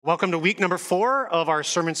Welcome to week number 4 of our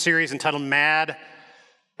sermon series entitled Mad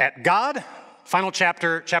at God, final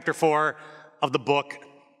chapter 4 of the book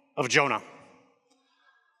of Jonah.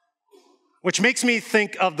 Which makes me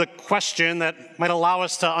think of the question that might allow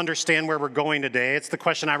us to understand where we're going today. It's the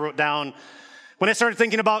question I wrote down when I started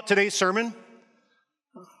thinking about today's sermon.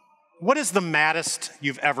 What is the maddest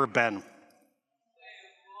you've ever been?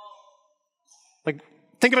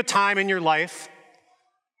 Think of a time in your life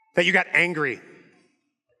that you got angry.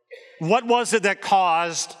 What was it that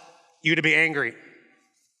caused you to be angry?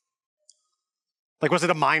 Was it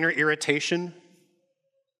a minor irritation?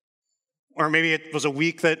 Or maybe it was a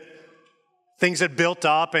week that things had built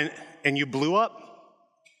up and you blew up?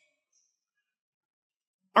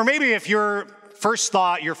 Or maybe if your first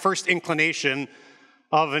thought, your first inclination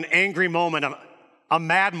of an angry moment, a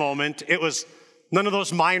mad moment, it was none of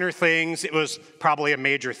those minor things, it was probably a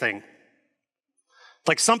major thing.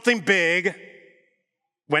 Like something big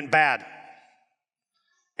went bad,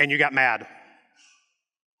 and you got mad.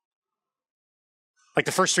 The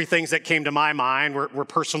first 3 things that came to my mind were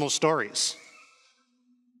personal stories.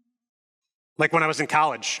 When I was in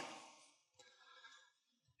college.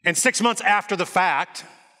 And 6 months after the fact,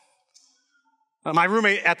 my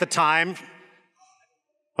roommate at the time,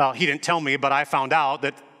 he didn't tell me, but I found out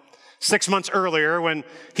that 6 months earlier, when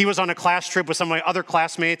he was on a class trip with some of my other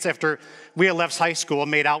classmates after we had left high school,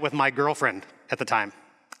 made out with my girlfriend at the time.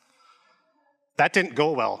 That didn't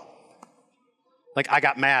go well. I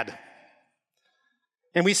got mad.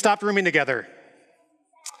 And we stopped rooming together.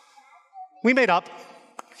 We made up.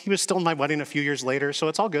 He was still in my wedding a few years later, so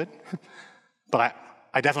it's all good. But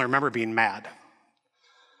I definitely remember being mad.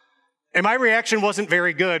 And my reaction wasn't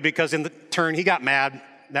very good because in turn, he got mad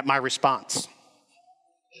at my response.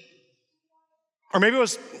 Or maybe it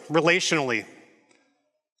was relationally.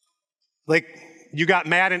 You got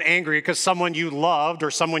mad and angry because someone you loved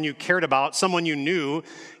or someone you cared about, someone you knew,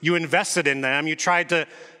 you invested in them, you tried to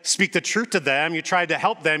speak the truth to them, you tried to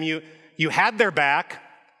help them, you had their back,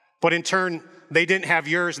 but in turn, they didn't have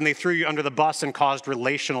yours and they threw you under the bus and caused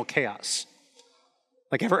relational chaos.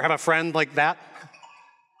 Ever have a friend like that?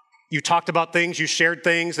 You talked about things, you shared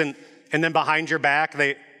things, and then behind your back,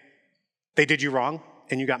 they did you wrong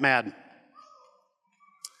and you got mad.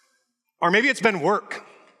 Or maybe it's been work.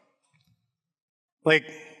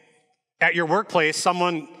 At your workplace,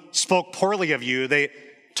 someone spoke poorly of you. They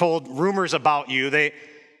told rumors about you. They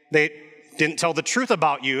didn't tell the truth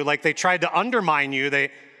about you. They tried to undermine you.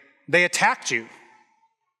 They attacked you.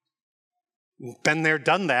 Been there,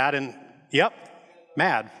 done that, and yep,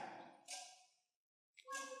 mad.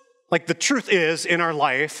 The truth is, in our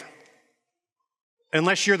life,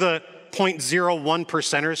 unless you're the 0.01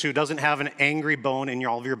 percenters who doesn't have an angry bone in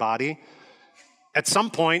all of your body, at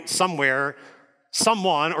some point, somewhere,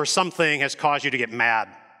 someone or something has caused you to get mad.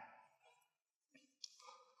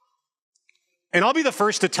 And I'll be the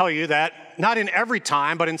first to tell you that, not in every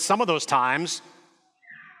time, but in some of those times,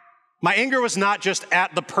 my anger was not just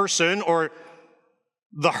at the person or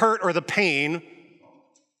the hurt or the pain,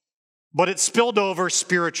 but it spilled over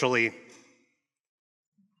spiritually.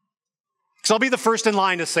 So I'll be the first in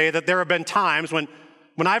line to say that there have been times when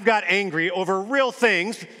I've got angry over real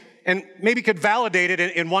things and maybe could validate it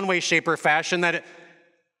in one way, shape, or fashion, that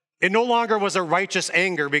it no longer was a righteous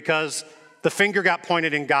anger because the finger got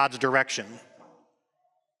pointed in God's direction.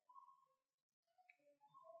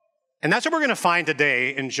 And that's what we're going to find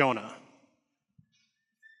today in Jonah.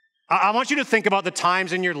 I want you to think about the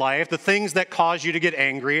times in your life, the things that cause you to get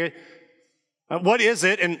angry. What is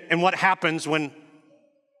it and what happens when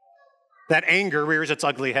that anger rears its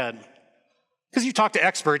ugly head? Because you talk to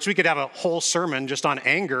experts, we could have a whole sermon just on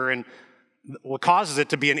anger and what causes it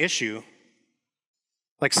to be an issue.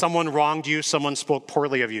 Someone wronged you, someone spoke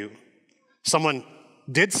poorly of you. Someone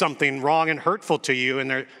did something wrong and hurtful to you, and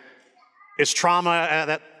there is trauma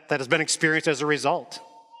that has been experienced as a result.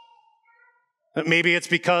 Maybe it's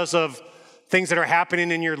because of things that are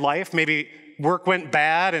happening in your life. Maybe work went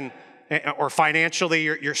bad or financially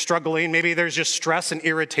you're struggling. Maybe there's just stress and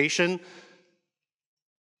irritation.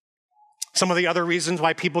 Some of the other reasons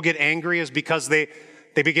why people get angry is because they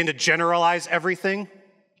begin to generalize everything.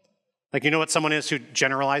 You know what someone is who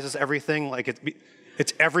generalizes everything?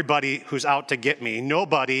 It's everybody who's out to get me.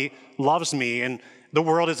 Nobody loves me, and the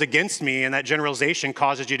world is against me, and that generalization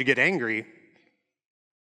causes you to get angry.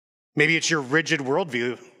 Maybe it's your rigid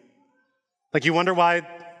worldview. You wonder why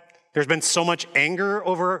there's been so much anger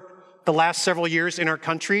over the last several years in our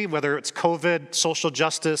country, whether it's COVID, social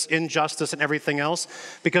justice, injustice, and everything else,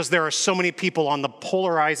 because there are so many people on the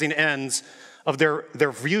polarizing ends of their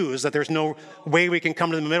views that there's no way we can come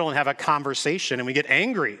to the middle and have a conversation, and we get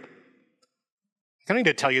angry. I don't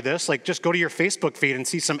need to tell you this. Like, just go to your Facebook feed and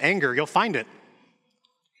see some anger. You'll find it.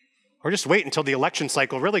 Or just wait until the election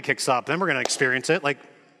cycle really kicks up. Then we're going to experience it. Like,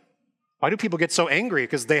 why do people get so angry?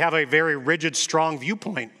 Because they have a very rigid, strong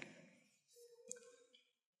viewpoint.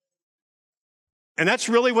 And that's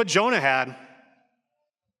really what Jonah had.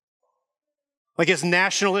 Like his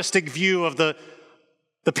nationalistic view of the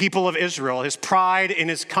people of Israel, his pride in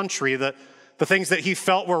his country, the things that he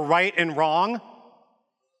felt were right and wrong,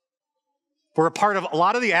 were a part of a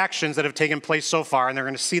lot of the actions that have taken place so far, and they're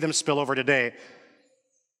going to see them spill over today.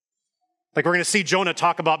 Like we're going to see Jonah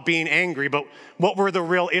talk about being angry, but what were the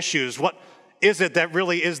real issues? What is it that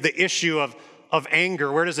really is the issue of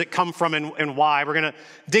anger? Where does it come from and why? We're going to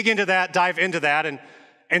dig into that, dive into that,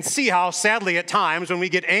 and see how, sadly, at times when we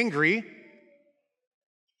get angry,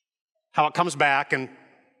 how it comes back and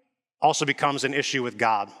also becomes an issue with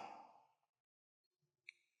God.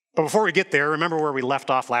 But before we get there, remember where we left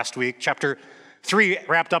off last week. Chapter 3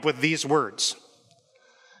 wrapped up with these words.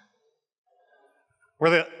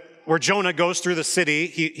 Where Jonah goes through the city,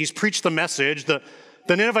 he's preached the message. The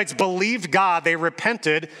Ninevites believed God, they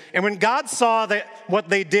repented. And when God saw that what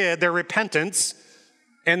they did, their repentance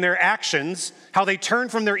and their actions, how they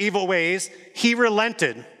turned from their evil ways, he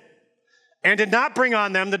relented and did not bring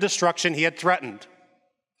on them the destruction he had threatened.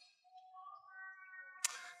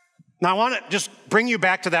 Now, I want to just bring you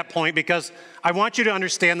back to that point because I want you to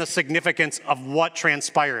understand the significance of what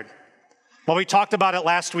transpired. Well, we talked about it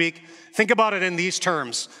last week. Think about it in these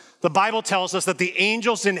terms. The Bible tells us that the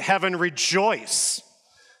angels in heaven rejoice.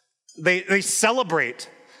 They celebrate.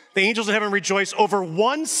 The angels in heaven rejoice over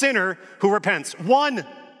one sinner who repents. One.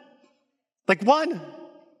 Like one.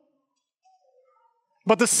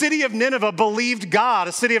 But the city of Nineveh believed God,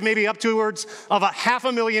 a city of maybe upwards of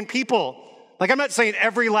 500,000 people. Like I'm not saying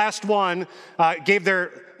every last one gave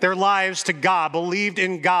their lives to God, believed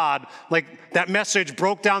in God. Like that message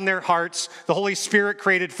broke down their hearts. The Holy Spirit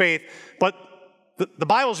created faith. But the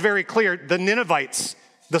Bible is very clear. The Ninevites,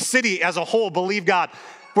 the city as a whole, believed God.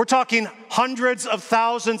 We're talking hundreds of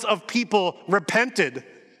thousands of people repented.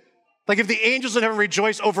 Like if the angels in heaven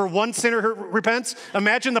rejoice over one sinner who repents,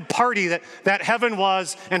 imagine the party that heaven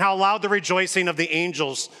was and how loud the rejoicing of the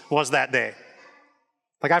angels was that day.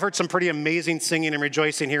 Like I've heard some pretty amazing singing and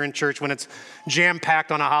rejoicing here in church when it's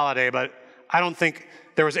jam-packed on a holiday, but I don't think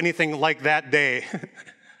there was anything like that day,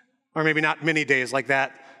 or maybe not many days like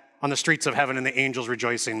that on the streets of heaven and the angels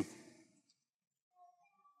rejoicing.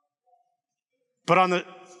 But on the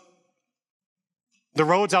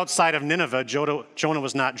roads outside of Nineveh, Jonah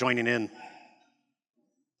was not joining in.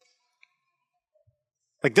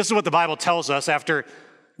 Like this is what the Bible tells us after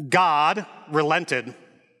God relented.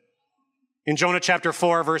 In Jonah chapter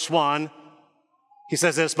 4, verse 1, he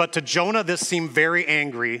says this, but to Jonah this seemed very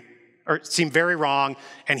wrong,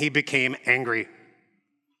 and he became angry.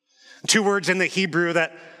 Two words in the Hebrew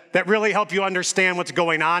that really help you understand what's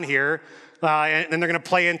going on here, and they're going to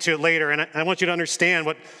play into it later, and I want you to understand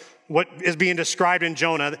what is being described in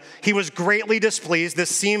Jonah. He was greatly displeased. This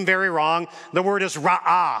seemed very wrong. The word is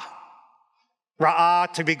ra'ah.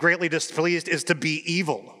 Ra'ah, to be greatly displeased, is to be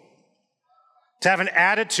evil. To have an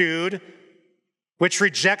attitude which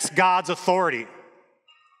rejects God's authority.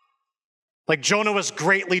 Like Jonah was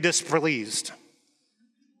greatly displeased.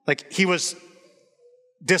 Like he was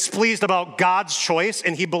displeased about God's choice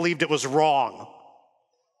and he believed it was wrong.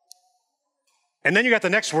 And then you got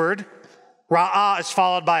the next word. Ra'ah is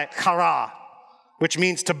followed by chara, which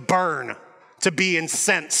means to burn, to be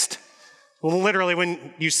incensed. Literally,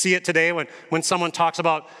 when you see it today, when someone talks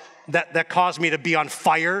about that caused me to be on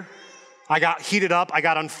fire, I got heated up, I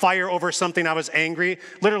got on fire over something, I was angry.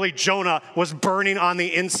 Literally, Jonah was burning on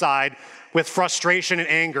the inside with frustration and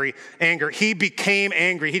anger. He became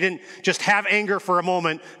angry. He didn't just have anger for a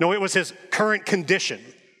moment. No, it was his current condition.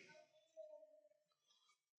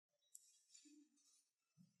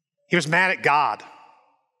 He was mad at God.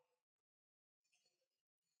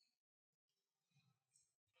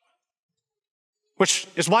 Which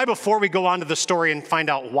is why before we go on to the story and find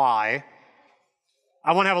out why,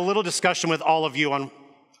 I want to have a little discussion with all of you on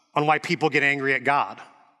why people get angry at God.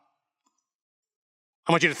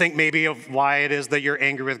 I want you to think maybe of why it is that you're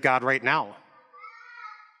angry with God right now.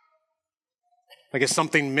 Like, is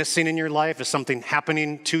something missing in your life? Is something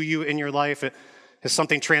happening to you in your life? Is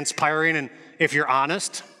something transpiring? And if you're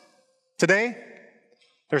honest today,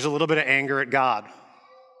 there's a little bit of anger at God.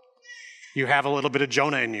 You have a little bit of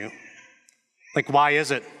Jonah in you. Like, why is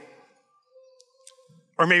it?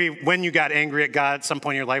 Or maybe when you got angry at God at some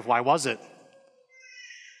point in your life, why was it?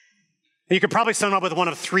 And you could probably sum up with one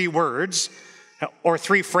of three words, or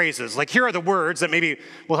 3 phrases. Like, here are the words that maybe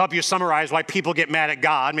will help you summarize why people get mad at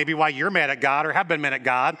God, maybe why you're mad at God or have been mad at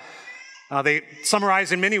God. They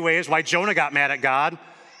summarize in many ways why Jonah got mad at God.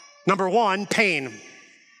 Number 1, pain.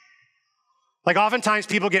 Like, oftentimes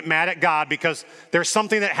people get mad at God because there's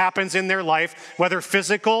something that happens in their life, whether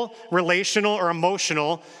physical, relational, or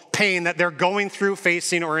emotional, pain that they're going through,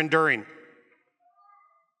 facing, or enduring.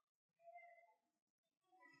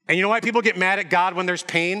 And you know why people get mad at God when there's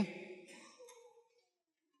pain?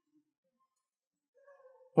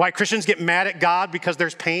 Why Christians get mad at God because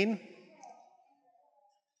there's pain?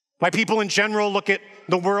 Why people in general look at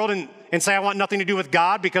the world and say, I want nothing to do with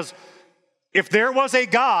God? Because if there was a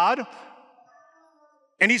God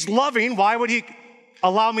and he's loving, why would he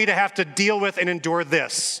allow me to have to deal with and endure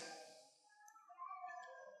this?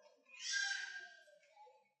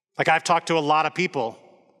 Like, I've talked to a lot of people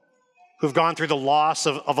who've gone through the loss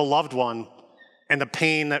of a loved one and the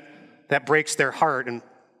pain that breaks their heart. And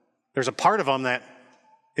there's a part of them that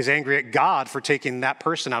is angry at God for taking that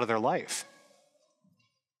person out of their life.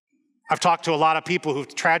 I've talked to a lot of people who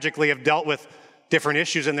tragically have dealt with different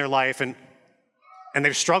issues in their life and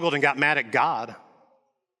they've struggled and got mad at God.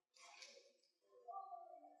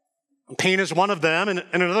 Pain is one of them, and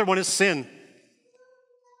another one is sin.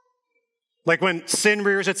 Like, when sin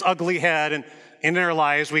rears its ugly head and in our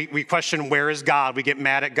lives, we question, where is God? We get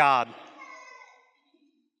mad at God.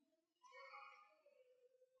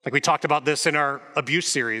 Like, we talked about this in our abuse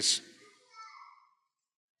series.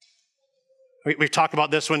 We've talked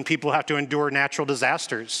about this when people have to endure natural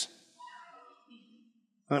disasters.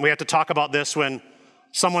 And we have to talk about this when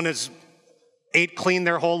someone has ate clean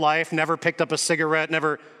their whole life, never picked up a cigarette,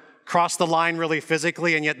 never crossed the line really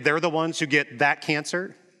physically, and yet they're the ones who get that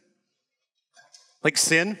cancer. Like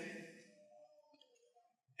sin. And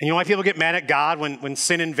you know why people get mad at God when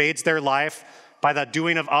sin invades their life by the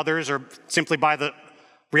doing of others or simply by the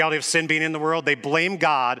reality of sin being in the world? They blame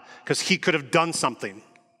God because he could have done something.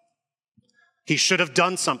 He should have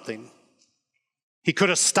done something. He could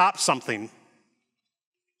have stopped something.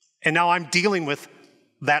 And now I'm dealing with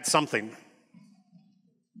that something.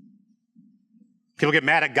 People get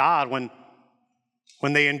mad at God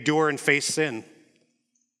when they endure and face sin.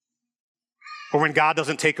 Or when God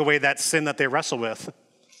doesn't take away that sin that they wrestle with.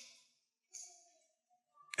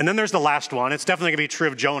 And then there's the last one. It's definitely going to be true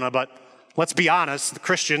of Jonah, but let's be honest,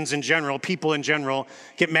 Christians in general, people in general,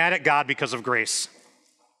 get mad at God because of grace.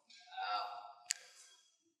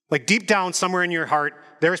 Like, deep down somewhere in your heart,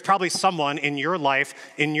 there is probably someone in your life,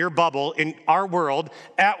 in your bubble, in our world,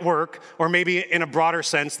 at work, or maybe in a broader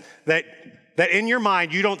sense, that in your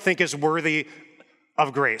mind you don't think is worthy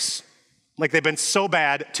of grace. Like, they've been so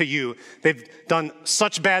bad to you. They've done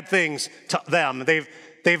such bad things to them.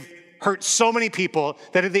 They've hurt so many people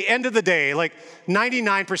that at the end of the day, like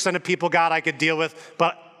 99% of people, God, I could deal with,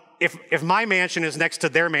 but if my mansion is next to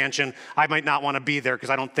their mansion, I might not want to be there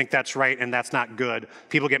because I don't think that's right and that's not good.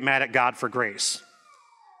 People get mad at God for grace.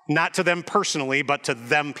 Not to them personally, but to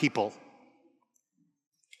them people.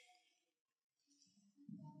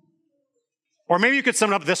 Or maybe you could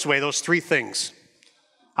sum it up this way, those 3 things.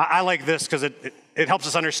 I like this because it helps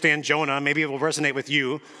us understand Jonah. Maybe it will resonate with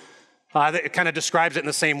you. It kind of describes it in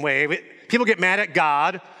the same way. People get mad at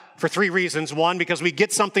God for 3 reasons. 1, because we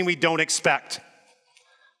get something we don't expect.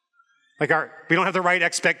 Like, we don't have the right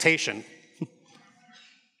expectation.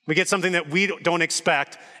 We get something that we don't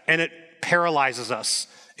expect, and it paralyzes us.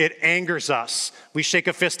 It angers us. We shake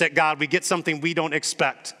a fist at God. We get something we don't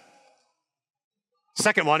expect.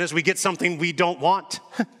 Second one is we get something we don't want.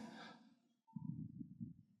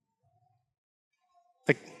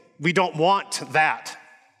 Like, we don't want that.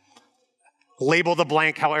 Label the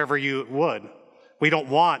blank however you would. We don't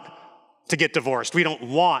want to get divorced. We don't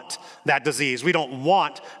want that disease. We don't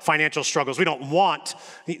want financial struggles. We don't want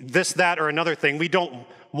this, that, or another thing. We don't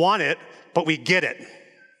want it, but we get it.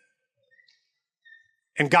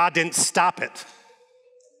 And God didn't stop it.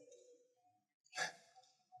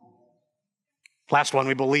 Last one,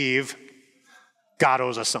 we believe God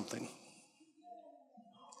owes us something.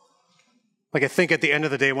 Like, I think at the end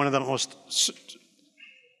of the day, one of the most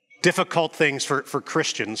difficult things for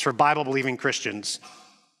Christians, for Bible-believing Christians,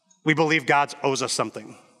 we believe God owes us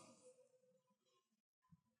something.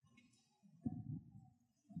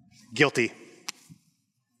 Guilty.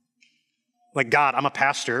 Like, God, I'm a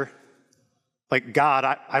pastor. Like, God,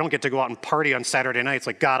 I don't get to go out and party on Saturday nights.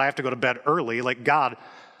 Like, God, I have to go to bed early. Like, God,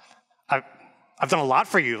 I've done a lot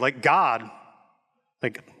for you. Like, God,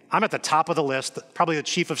 like, I'm at the top of the list, probably the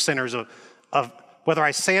chief of sinners of whether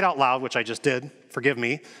I say it out loud, which I just did, forgive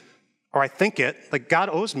me, or I think it, like, God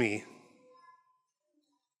owes me.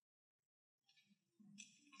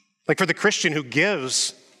 Like for the Christian who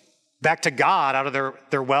gives back to God out of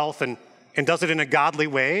their wealth and does it in a godly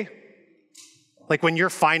way. Like when your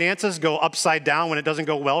finances go upside down, when it doesn't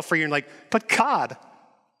go well for you, and like, but God,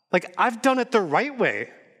 like I've done it the right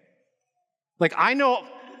way. Like I know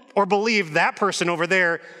or believe that person over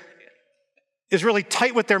there is really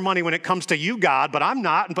tight with their money when it comes to you, God, but I'm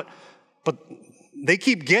not. But they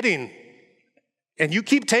keep getting and you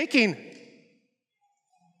keep taking.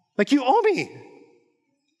 Like you owe me.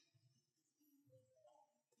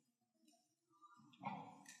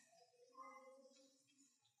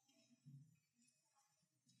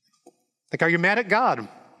 Like, are you mad at God?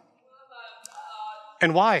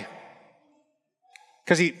 And why?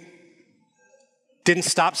 Because he didn't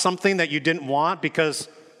stop something that you didn't want, because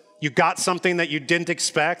you got something that you didn't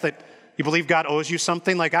expect, that you believe God owes you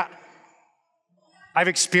something? Like, I've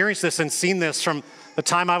experienced this and seen this from the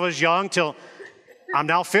time I was young till I'm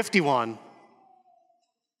now 51.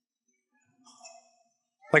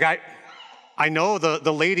 Like, I know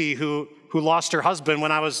the lady who lost her husband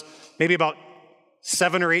when I was maybe about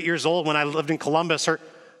 7 or 8 years old when I lived in Columbus. Her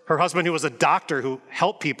husband, who was a doctor, who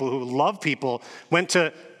helped people, who loved people, went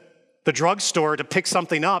to the drugstore to pick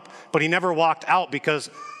something up, but he never walked out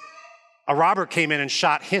because a robber came in and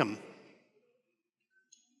shot him.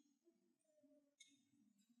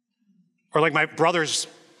 Or like my brother's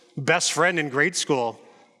best friend in grade school,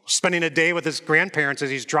 spending a day with his grandparents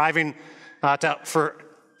as he's driving for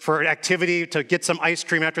an activity to get some ice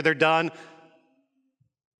cream after they're done.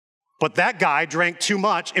 But that guy drank too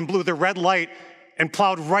much and blew the red light and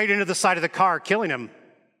plowed right into the side of the car, killing him.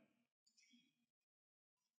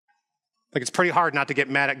 Like, it's pretty hard not to get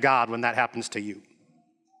mad at God when that happens to you.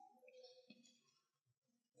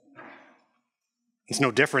 It's no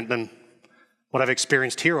different than what I've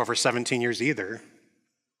experienced here over 17 years either.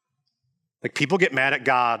 Like, people get mad at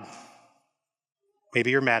God. Maybe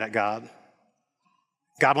you're mad at God.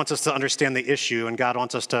 God wants us to understand the issue, and God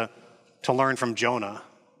wants us to learn from Jonah.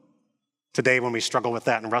 Today, when we struggle with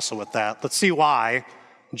that and wrestle with that, let's see why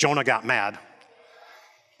Jonah got mad.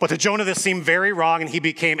 But to Jonah, this seemed very wrong, and he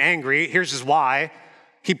became angry. Here's his why.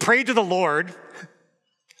 He prayed to the Lord.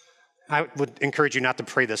 I would encourage you not to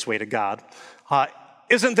pray this way to God.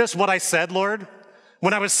 Isn't this what I said, Lord,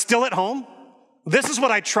 when I was still at home? This is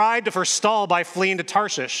what I tried to forestall by fleeing to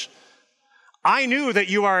Tarshish. I knew that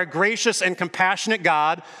you are a gracious and compassionate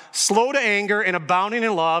God, slow to anger and abounding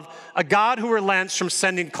in love, a God who relents from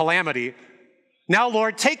sending calamity. Now,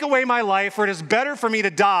 Lord, take away my life, for it is better for me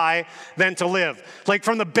to die than to live. Like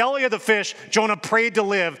from the belly of the fish, Jonah prayed to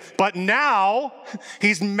live, but now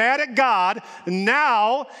he's mad at God.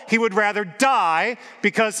 Now he would rather die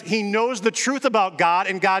because he knows the truth about God,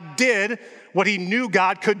 and God did what he knew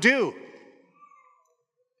God could do.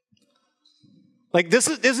 Like this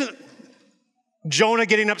isn't Jonah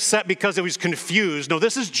getting upset because he was confused. No,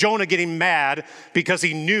 this is Jonah getting mad because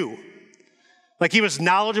he knew. Like he was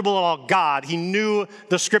knowledgeable about God. He knew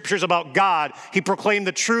the scriptures about God. He proclaimed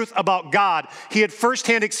the truth about God. He had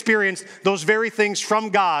firsthand experienced those very things from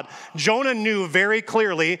God. Jonah knew very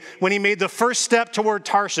clearly when he made the first step toward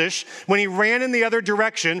Tarshish, when he ran in the other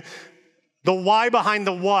direction, the why behind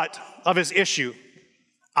the what of his issue.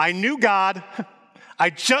 I knew God. I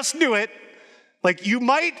just knew it. Like you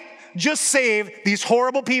might just save these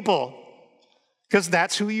horrible people because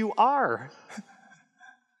that's who you are.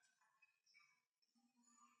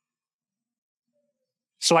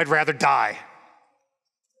 So I'd rather die.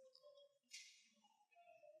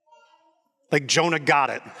 Like Jonah got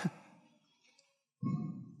it,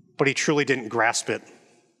 but he truly didn't grasp it.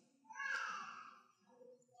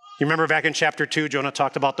 You remember back in chapter 2, Jonah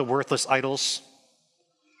talked about the worthless idols?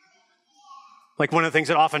 Like one of the things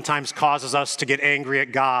that oftentimes causes us to get angry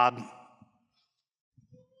at God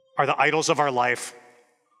are the idols of our life.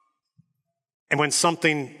 And when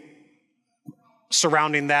something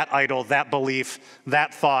surrounding that idol, that belief,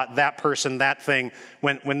 that thought, that person, that thing,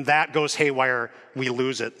 when that goes haywire, we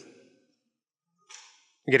lose it.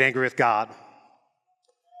 We get angry with God.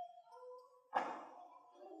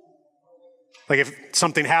 Like if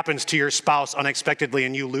something happens to your spouse unexpectedly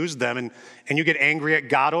and you lose them and you get angry at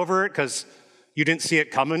God over it because you didn't see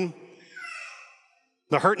it coming.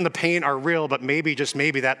 The hurt and the pain are real, but maybe, just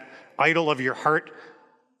maybe, that idol of your heart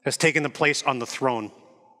has taken the place on the throne.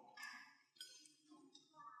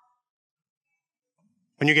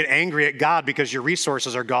 When you get angry at God because your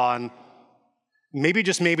resources are gone, maybe,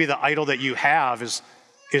 just maybe, the idol that you have is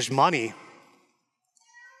money.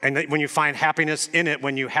 And when you find happiness in it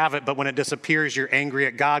when you have it, but when it disappears, you're angry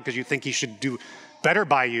at God because you think he should do better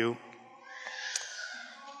by you.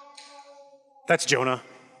 That's Jonah.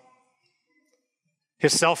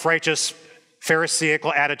 His self-righteous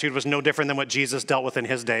Pharisaical attitude was no different than what Jesus dealt with in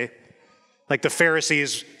his day. Like the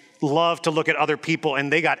Pharisees loved to look at other people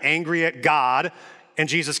and they got angry at God, and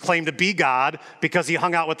Jesus claimed to be God because he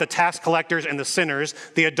hung out with the tax collectors and the sinners,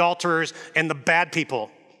 the adulterers and the bad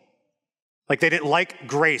people. Like they didn't like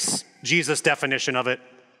grace, Jesus' definition of it.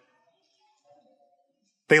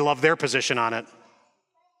 They loved their position on it.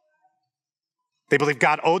 They believed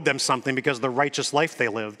God owed them something because of the righteous life they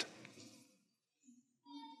lived.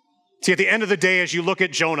 See, at the end of the day, as you look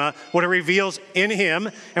at Jonah, what it reveals in him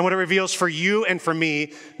and what it reveals for you and for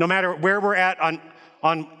me, no matter where we're at on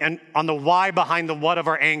the why behind the what of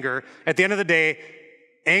our anger, at the end of the day,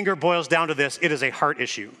 anger boils down to this: it is a heart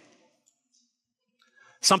issue.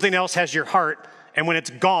 Something else has your heart, and when it's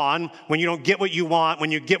gone, when you don't get what you want,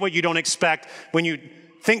 when you get what you don't expect, when you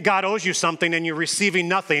think God owes you something and you're receiving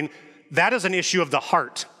nothing, that is an issue of the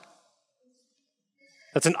heart.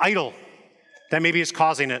 That's an idol that maybe is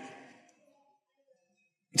causing it.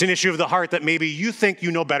 It's an issue of the heart that maybe you think you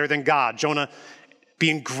know better than God. Jonah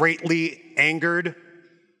being greatly angered,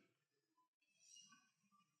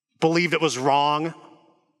 believed it was wrong.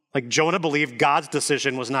 Like Jonah believed God's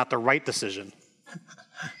decision was not the right decision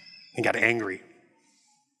and got angry.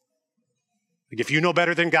 Like if you know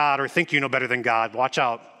better than God or think you know better than God, watch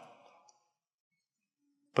out.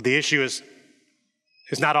 But the issue is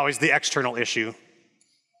not always the external issue.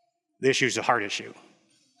 The issue is a heart issue.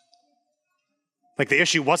 Like the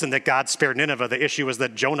issue wasn't that God spared Nineveh. The issue was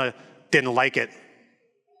that Jonah didn't like it.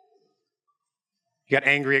 He got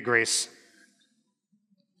angry at grace.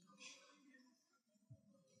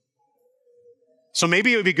 So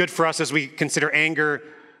maybe it would be good for us as we consider anger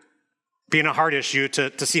being a heart issue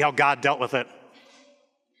to see how God dealt with it.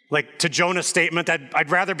 Like to Jonah's statement that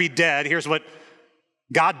I'd rather be dead, here's what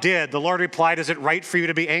God did. The Lord replied, is it right for you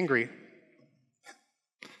to be angry?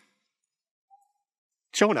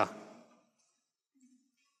 Jonah.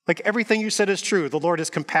 Like everything you said is true. The Lord is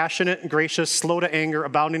compassionate and gracious, slow to anger,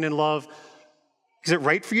 abounding in love. Is it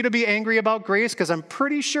right for you to be angry about grace? Because I'm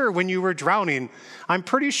pretty sure when you were drowning, I'm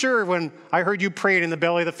pretty sure when I heard you praying in the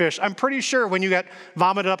belly of the fish, I'm pretty sure when you got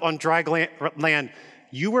vomited up on dry land,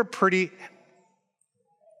 you were pretty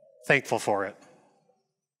thankful for it.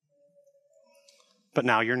 But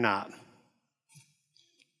now you're not.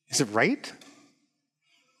 Is it right?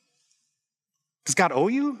 Does God owe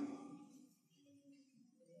you?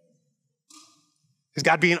 Is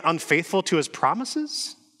God being unfaithful to his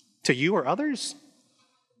promises to you or others?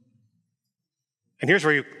 And here's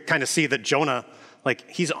where you kind of see that Jonah, like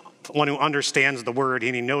he's one who understands the word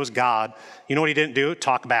and he knows God. You know what he didn't do?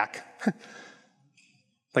 Talk back.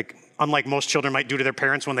 Like unlike most children might do to their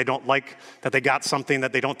parents when they don't like that they got something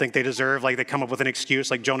that they don't think they deserve, like they come up with an excuse,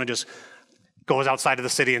 like Jonah just goes outside of the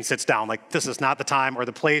city and sits down. Like this is not the time or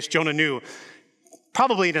the place. Jonah knew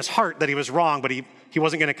probably in his heart that he was wrong, but he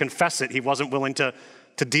wasn't going to confess it. He wasn't willing to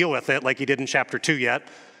deal with it like he did in chapter 2 yet.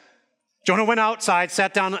 Jonah went outside,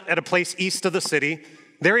 sat down at a place east of the city.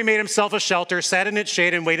 There he made himself a shelter, sat in its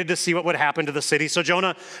shade, and waited to see what would happen to the city. So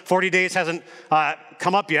Jonah, 40 days hasn't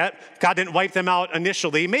come up yet. God didn't wipe them out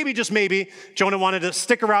initially. Maybe, just maybe, Jonah wanted to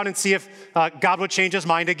stick around and see if God would change his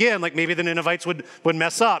mind again. Like maybe the Ninevites would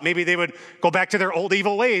mess up. Maybe they would go back to their old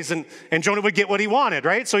evil ways, and Jonah would get what he wanted,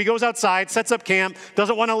 right? So he goes outside, sets up camp,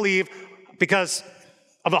 doesn't want to leave because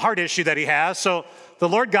of a heart issue that he has. So the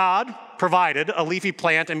Lord God provided a leafy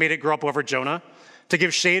plant and made it grow up over Jonah to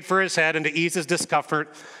give shade for his head and to ease his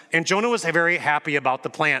discomfort. And Jonah was very happy about the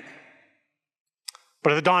plant.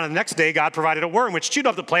 But at the dawn of the next day, God provided a worm which chewed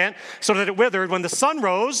up the plant so that it withered. When the sun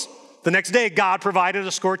rose, the next day, God provided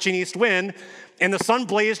a scorching east wind, and the sun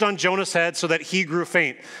blazed on Jonah's head so that he grew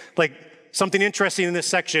faint. Like something interesting in this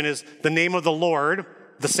section is the name of the Lord,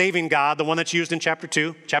 the saving God, the one that's used in chapter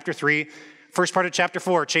 2, chapter 3. First part of chapter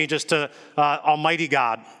 4 changes to Almighty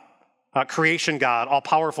God, creation God,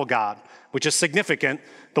 all-powerful God, which is significant.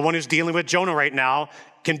 The one who's dealing with Jonah right now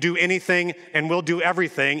can do anything and will do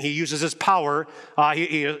everything. He uses his power.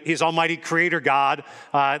 He's Almighty Creator God.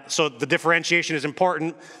 So the differentiation is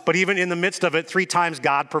important. But even in the midst of it, 3 times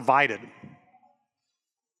God provided.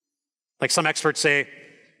 Like some experts say,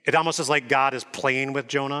 it almost is like God is playing with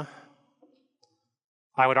Jonah.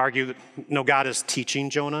 I would argue that no, God is teaching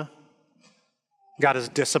Jonah. God is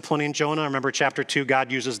disciplining Jonah. Remember chapter 2,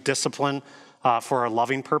 God uses discipline for a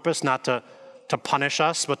loving purpose, not to punish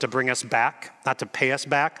us, but to bring us back, not to pay us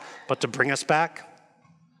back, but to bring us back.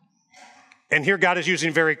 And here God is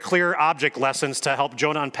using very clear object lessons to help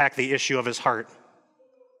Jonah unpack the issue of his heart.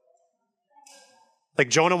 Like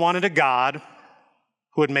Jonah wanted a God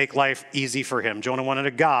who would make life easy for him. Jonah wanted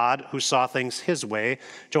a God who saw things his way.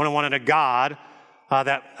 Jonah wanted a God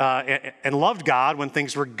and loved God when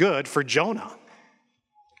things were good for Jonah.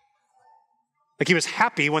 Like he was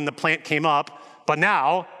happy when the plant came up, but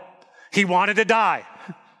now he wanted to die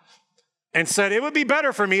and said, it would be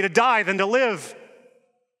better for me to die than to live.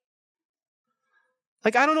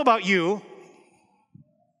 Like, I don't know about you.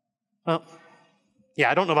 Well, yeah,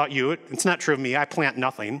 I don't know about you. It's not true of me. I plant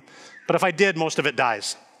nothing. But if I did, most of it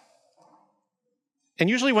dies. And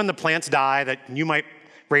usually when the plants die that you might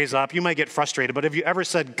raise up, you might get frustrated. But have you ever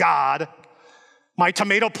said, God, my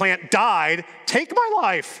tomato plant died, take my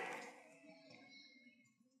life?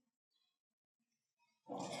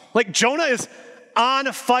 Like Jonah is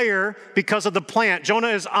on fire because of the plant. Jonah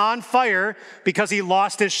is on fire because he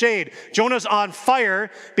lost his shade. Jonah's on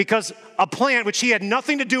fire because a plant which he had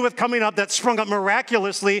nothing to do with coming up that sprung up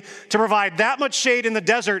miraculously to provide that much shade in the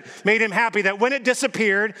desert made him happy that when it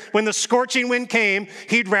disappeared, when the scorching wind came,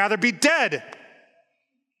 he'd rather be dead.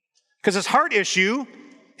 Because his heart issue,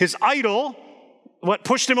 his idol, what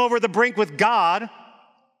pushed him over the brink with God,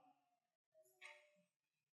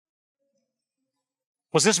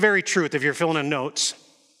 was this very truth, if you're filling in notes.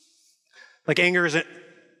 Like anger is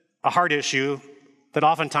a heart issue that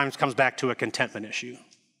oftentimes comes back to a contentment issue.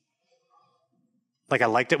 Like I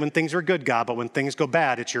liked it when things were good, God, but when things go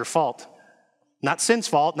bad, it's your fault. Not sin's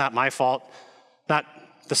fault, not my fault, not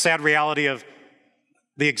the sad reality of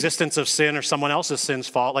the existence of sin or someone else's sin's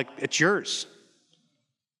fault. Like it's yours.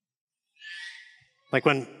 Like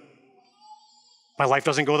when my life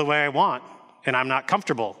doesn't go the way I want and I'm not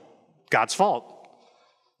comfortable, God's fault.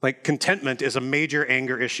 Like contentment is a major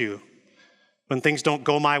anger issue. When things don't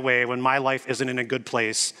go my way, when my life isn't in a good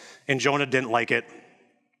place, and Jonah didn't like it.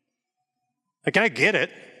 Like, I get it.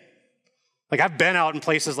 Like, I've been out in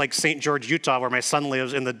places like St. George, Utah, where my son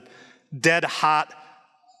lives in the dead hot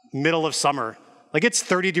middle of summer. Like, it's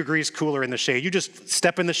 30 degrees cooler in the shade. You just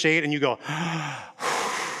step in the shade and you go,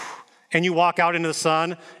 and you walk out into the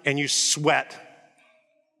sun and you sweat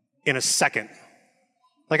in a second.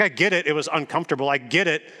 Like, I get it, it was uncomfortable. I get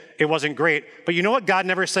it, it wasn't great. But you know what God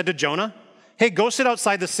never said to Jonah? Hey, go sit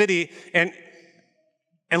outside the city and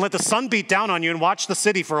let the sun beat down on you and watch the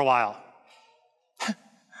city for a while.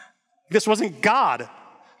 This wasn't God.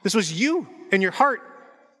 This was you and your heart.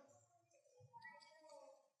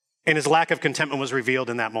 And his lack of contentment was revealed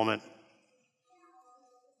in that moment,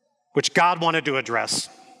 which God wanted to address.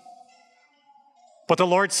 But the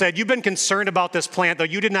Lord said, you've been concerned about this plant, though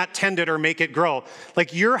you did not tend it or make it grow.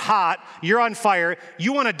 Like you're hot, you're on fire,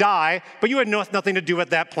 you want to die, but you had nothing to do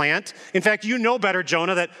with that plant. In fact, you know better,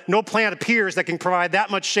 Jonah, that no plant appears that can provide that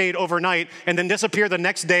much shade overnight and then disappear the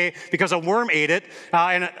next day because a worm ate it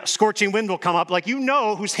and a scorching wind will come up. Like you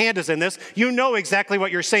know whose hand is in this. You know exactly what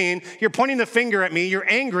you're saying. You're pointing the finger at me. You're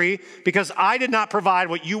angry because I did not provide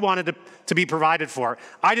what you wanted to be provided for.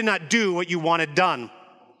 I did not do what you wanted done.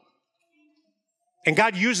 And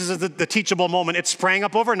God uses the teachable moment. It sprang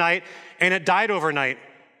up overnight and it died overnight.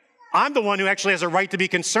 I'm the one who actually has a right to be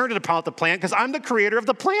concerned about the plant because I'm the creator of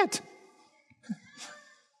the plant.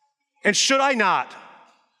 And should I not,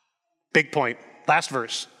 big point, last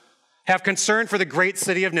verse, have concern for the great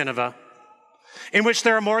city of Nineveh, in which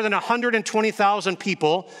there are more than 120,000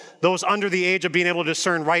 people, those under the age of being able to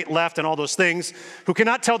discern right, left, and all those things, who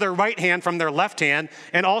cannot tell their right hand from their left hand,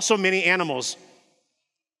 and also many animals.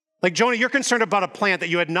 Like, Jonah, you're concerned about a plant that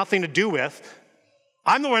you had nothing to do with.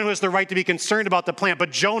 I'm the one who has the right to be concerned about the plant,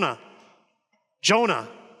 but Jonah,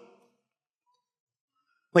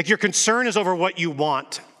 like your concern is over what you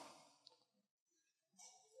want.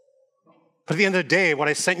 But at the end of the day, what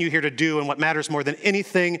I sent you here to do and what matters more than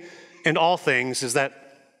anything and all things is that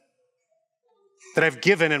I've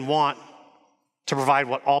given and want to provide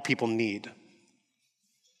what all people need.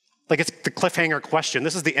 Like it's the cliffhanger question.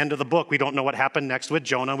 This is the end of the book. We don't know what happened next with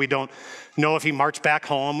Jonah. We don't know if he marched back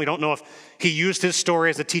home. We don't know if he used his story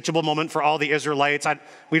as a teachable moment for all the Israelites.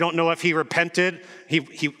 We don't know if he repented. He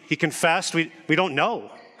confessed. We don't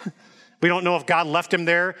know. We don't know if God left him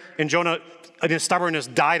there and Jonah, in his stubbornness,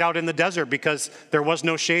 died out in the desert because there was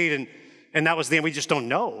no shade and that was the end. We just don't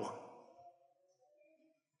know.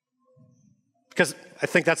 Because I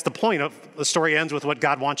think that's the point of the story ends with what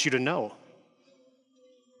God wants you to know.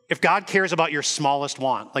 If God cares about your smallest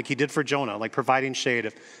want, like he did for Jonah, like providing shade,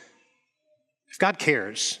 if God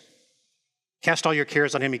cares, cast all your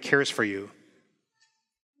cares on him, he cares for you.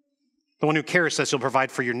 The one who cares says he'll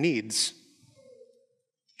provide for your needs.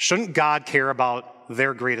 Shouldn't God care about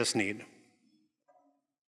their greatest need?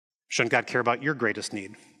 Shouldn't God care about your greatest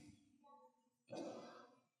need?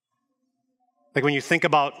 Like when you think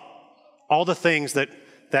about all the things that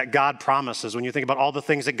God promises, when you think about all the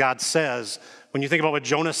things that God says, when you think about what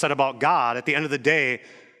Jonah said about God, at the end of the day,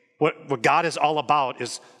 What God is all about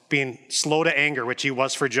is being slow to anger, which he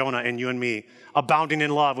was for Jonah and you and me. Abounding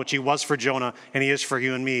in love, which he was for Jonah and he is for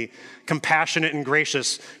you and me. Compassionate and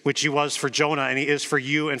gracious, which he was for Jonah and he is for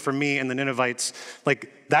you and for me and the Ninevites.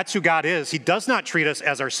 Like, that's who God is. He does not treat us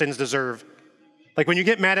as our sins deserve. Like, when you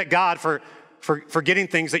get mad at God for getting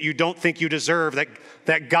things that you don't think you deserve,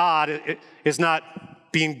 that God is not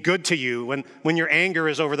being good to you. When your anger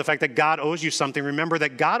is over the fact that God owes you something, remember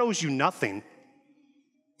that God owes you nothing,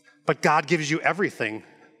 but God gives you everything.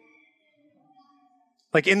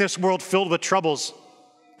 Like, in this world filled with troubles,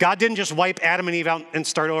 God didn't just wipe Adam and Eve out and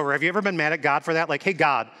start over. Have you ever been mad at God for that? Like, hey,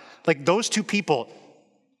 God, like those two people,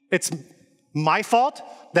 it's my fault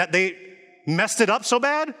that they messed it up so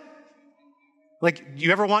bad? Like,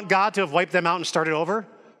 you ever want God to have wiped them out and started over?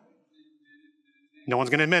 No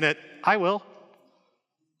one's going to admit it. I will.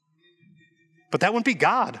 But that wouldn't be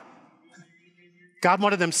God. God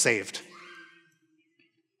wanted them saved.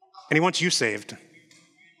 And he wants you saved.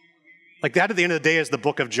 Like, that at the end of the day is the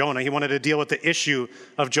book of Jonah. He wanted to deal with the issue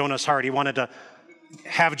of Jonah's heart. He wanted to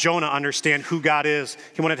have Jonah understand who God is.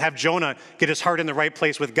 He wanted to have Jonah get his heart in the right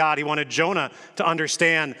place with God. He wanted Jonah to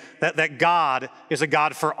understand that God is a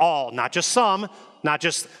God for all, not just some, not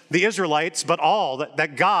just the Israelites, but all,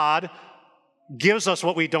 that God gives us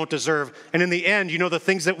what we don't deserve. And in the end, you know, the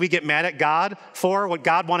things that we get mad at God for, what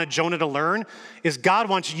God wanted Jonah to learn, is God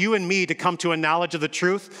wants you and me to come to a knowledge of the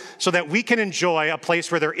truth so that we can enjoy a place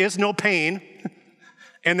where there is no pain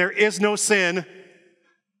and there is no sin,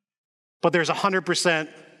 but there's 100%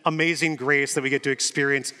 amazing grace that we get to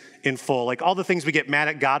experience in full. Like, all the things we get mad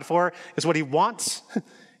at God for is what he wants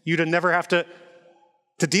you to never have to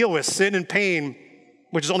deal with, sin and pain,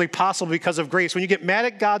 which is only possible because of grace. When you get mad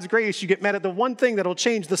at God's grace, you get mad at the one thing that'll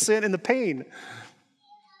change the sin and the pain.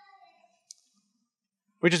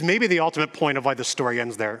 Which is maybe the ultimate point of why the story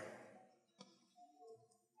ends there.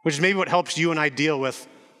 Which is maybe what helps you and I deal with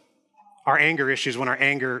our anger issues when our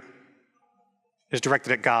anger is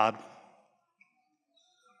directed at God.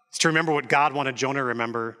 It's to remember what God wanted Jonah to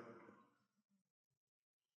remember.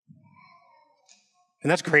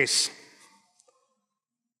 And that's grace.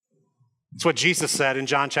 It's what Jesus said in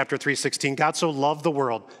John chapter 3:16. God so loved the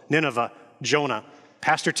world, Nineveh, Jonah,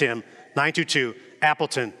 Pastor Tim, 922,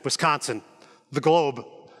 Appleton, Wisconsin, the globe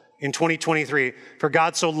in 2023. For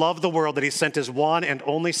God so loved the world that he sent his one and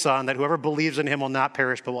only son, that whoever believes in him will not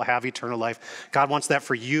perish but will have eternal life. God wants that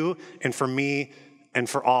for you and for me and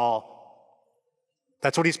for all.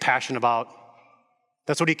 That's what he's passionate about.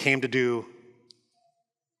 That's what he came to do.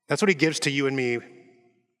 That's what he gives to you and me.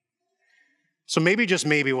 So maybe, just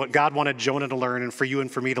maybe, what God wanted Jonah to learn and for you and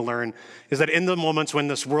for me to learn is that in the moments when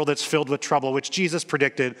this world is filled with trouble, which Jesus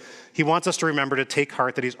predicted, he wants us to remember to take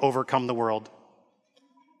heart that he's overcome the world.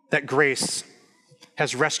 That grace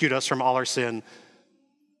has rescued us from all our sin.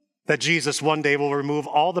 That Jesus one day will remove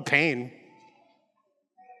all the pain.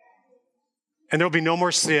 And there will be no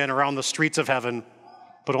more sin around the streets of heaven,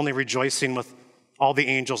 but only rejoicing with all the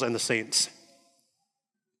angels and the saints.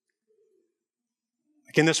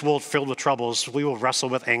 In this world filled with troubles, we will wrestle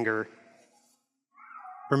with anger.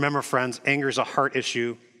 Remember, friends, anger is a heart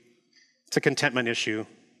issue. It's a contentment issue.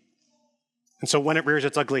 And so when it rears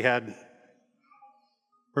its ugly head,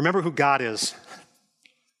 remember who God is.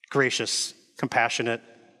 Gracious, compassionate,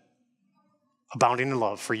 abounding in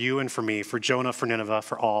love for you and for me, for Jonah, for Nineveh,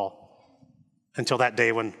 for all, until that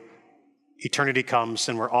day when eternity comes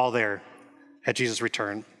and we're all there at Jesus'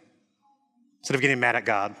 return. Instead of getting mad at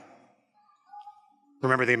God,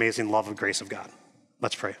 remember the amazing love and grace of God.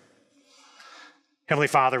 Let's pray. Heavenly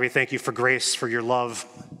Father, we thank you for grace, for your love.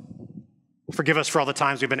 Forgive us for all the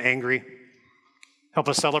times we've been angry. Help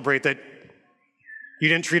us celebrate that you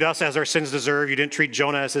didn't treat us as our sins deserve. You didn't treat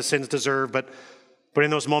Jonah as his sins deserve, but in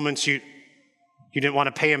those moments you didn't want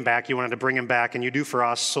to pay him back. You wanted to bring him back, and you do for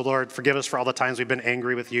us. So Lord, forgive us for all the times we've been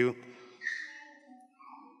angry with you.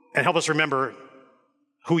 And help us remember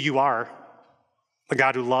who you are, a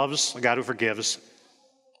God who loves, a God who forgives,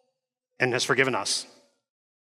 and has forgiven us.